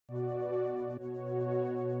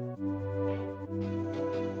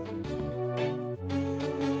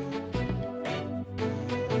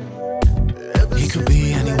could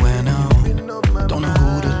be anywhere now. Don't know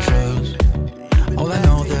who to trust. All I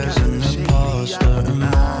know, there's an imposter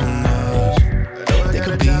among us. They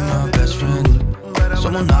could be my best friend,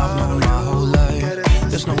 someone I've known my whole life.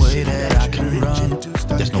 There's no way that I can run.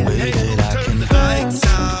 There's no way that I can hide.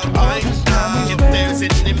 If there's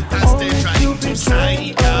an imposter trying to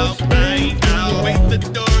sign out right now, wait, the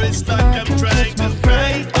door is stuck, I'm trying to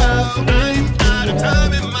fight out. I'm out of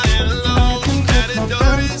time, am I alone? Now the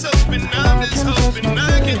door is open, I'm just hoping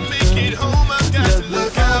I can make it home. I've got to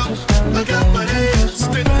look out my head,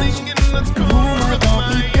 spinning in the corner of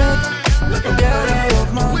my eye.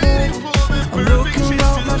 Waiting for the perfect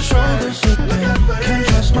chance to shine. Can't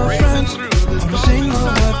trust my friends, I'm single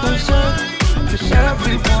at the sun. Cause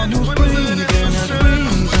everyone who's breathing has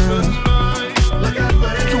reasons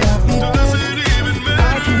to want me dead.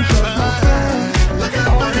 I can trust my friends.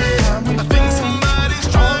 All this time we I think somebody's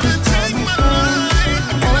trying to take my life.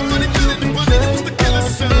 I got a funny feeling it's the killer,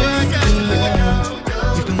 so I gotta look out.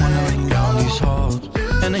 You've been wandering down these halls,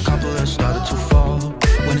 and a couple have started to fall.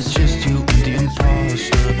 When it's just you and the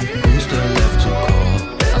imposter, who's still left to call?